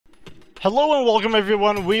Hello and welcome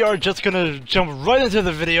everyone. We are just gonna jump right into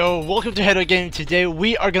the video. Welcome to Haydogamg. Today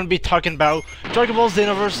we are gonna be talking about Dragon Ball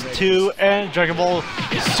Xenoverse 2 and Dragon Ball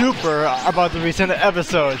Super about the recent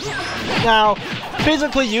episodes. Now,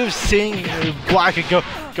 basically you've seen Black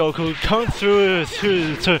Goku come through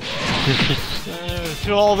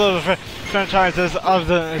all the franchises of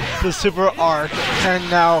the Super arc, and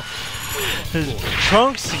now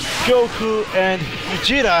Trunks, Goku, and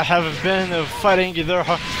Vegeta have been fighting their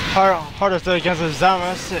hardest against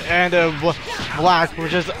Xenoverse and Black,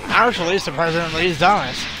 which is actually surprisingly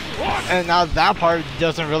Xenoverse. And now that part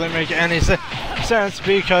doesn't really make any sense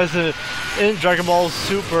because in Dragon Ball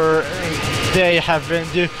Super they have been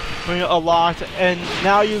doing a lot, and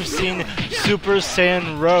now you've seen Super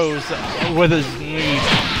Saiyan Rose with his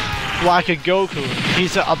Black Goku.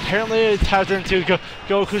 He's apparently tapped into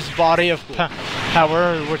Goku's body of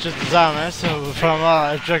power, which is Xenoverse from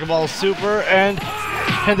Dragon Ball Super, and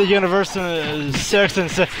in the Universe 6 and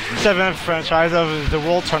 7 franchise of the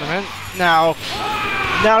World Tournament. Now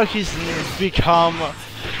he's become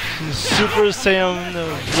Super Saiyan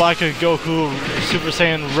Black Goku, Super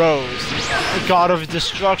Saiyan Rose, God of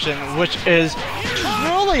Destruction, which is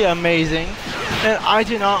really amazing. And I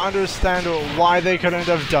do not understand why they couldn't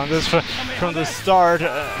have done this from the start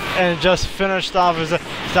and just finished off as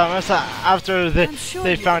Xenoverse after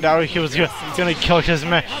they found out he was gonna kill his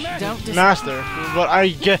master. But I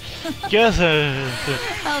guess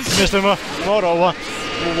Mr. Moto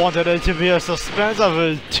wanted it to be a suspense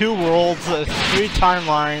of 2 worlds, 3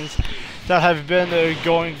 timelines that have been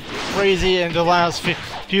going crazy in the last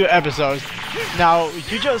few episodes. Now,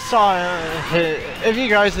 you just saw, if you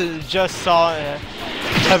guys just saw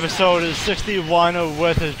episode 61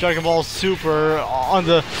 with Dragon Ball Super on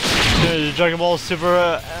the Dragon Ball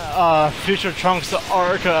Super Future Trunks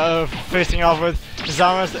arc facing off with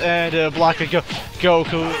Xenoverse and Black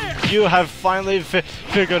Goku, you have finally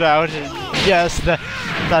figured out, yes, that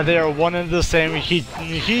they are one and the same. He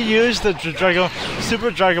used the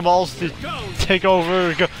Super Dragon Balls to take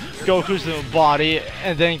over Goku's body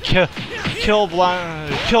and then kill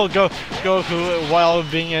Goku while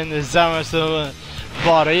being in Xenoverse's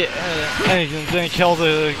body, and then kill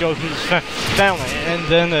the Goku's family, and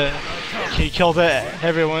then he killed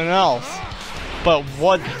everyone else. But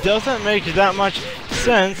what doesn't make that much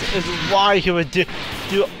sense is why he would do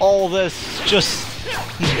all this just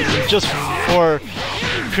for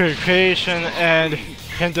creation and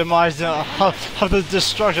demise of the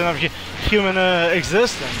destruction of human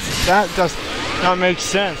existence. That does not make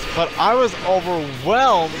sense. But I was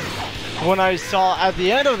overwhelmed when I saw at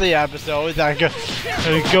the end of the episode that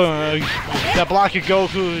that Black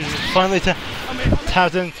Goku finally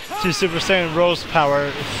tapped into Super Saiyan Rose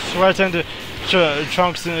power, threatened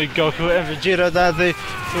Trunks and Goku and Vegeta that they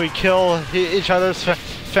would kill each other's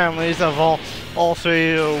families of all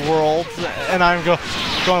 3 worlds, and I'm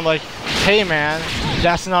going like, hey man,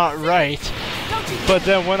 that's not right. But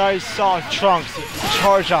then when I saw Trunks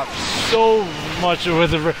charge up so much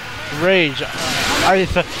with rage, I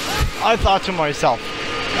thought to myself,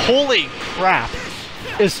 holy crap,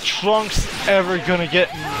 is Trunks ever gonna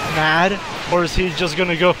get mad, or is he just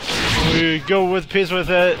gonna go with peace with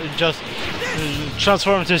it and just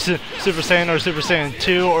transform into Super Saiyan or Super Saiyan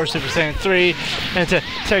 2 or Super Saiyan 3 and to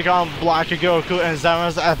take on Black Goku and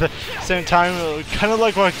Xenoverse at the same time, kind of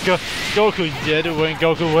like what Goku did when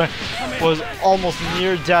Goku was almost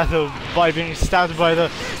near death by being stabbed by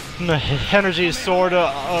the energy sword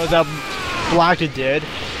that Black did.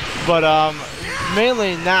 But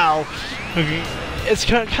mainly now it's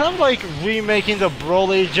kind of like remaking the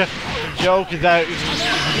Broly joke that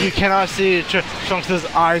you cannot see Trunks'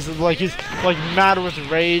 eyes, like he's like mad with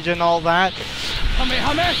rage and all that.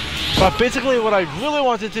 But basically what I really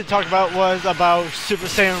wanted to talk about was about Super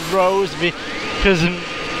Saiyan Rose, because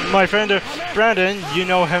my friend Brandon, you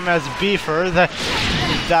know him as Beefer, that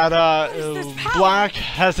Black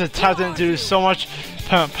has tapped into so much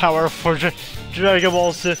power for Dragon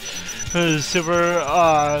Ball Super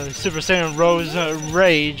Saiyan Rose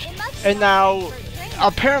Rage, and now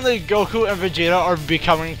apparently Goku and Vegeta are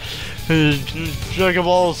becoming Dragon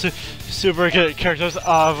Ball Super characters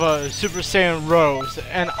of Super Saiyan Rose,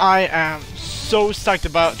 and I am so psyched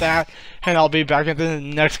about that, and I'll be back in the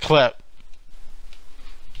next clip.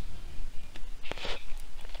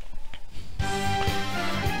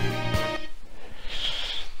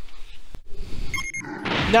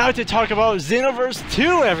 Now to talk about Xenoverse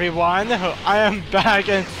 2, everyone! I am back,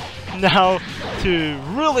 and now to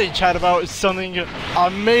really chat about something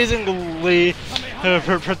amazingly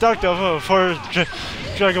productive for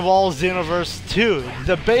Dragon Ball Xenoverse 2.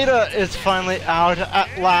 The beta is finally out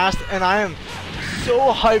at last, and I am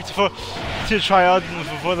so hyped to try out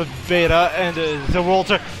for the beta and the World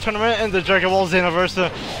Tournament and the Dragon Ball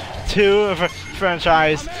Xenoverse 2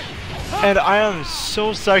 franchise. And I am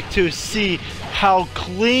so psyched to see how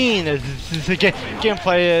clean the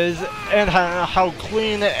gameplay is and how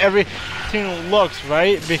clean everything looks,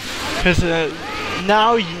 right? Because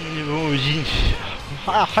now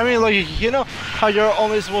I mean, like, you know how you're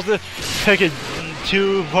only supposed to pick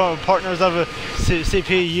two partners of a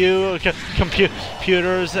CPU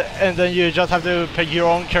computers, and then you just have to pick your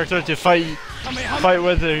own character to fight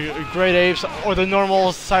with the Great Apes or the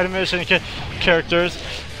normal side mission characters.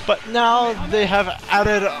 But now they have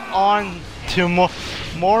added on to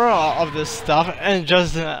more of this stuff and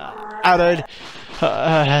just added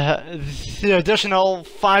the additional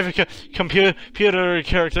 5 computer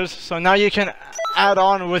characters. So now you can add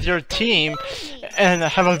on with your team and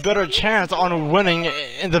have a better chance on winning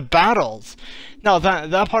in the battles. Now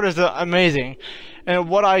that part is amazing. And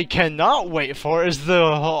what I cannot wait for is the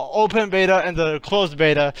open beta and the closed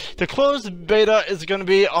beta. The closed beta is going to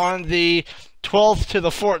be on the 12th to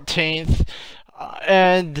the 14th,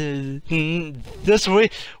 and this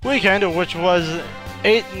weekend, which was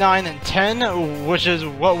 8, 9, and 10, which is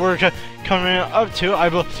what we're coming up to. I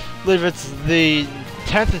believe it's the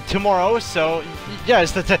 10th tomorrow, so yeah,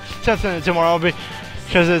 it's the 10th tomorrow,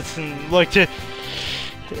 because it's like it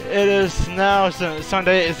is now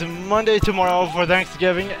Sunday, it's Monday tomorrow for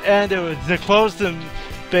Thanksgiving, and the closed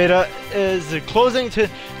beta is closing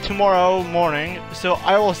tomorrow morning. So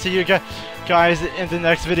I will see you guys in the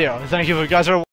next video. Thank you guys for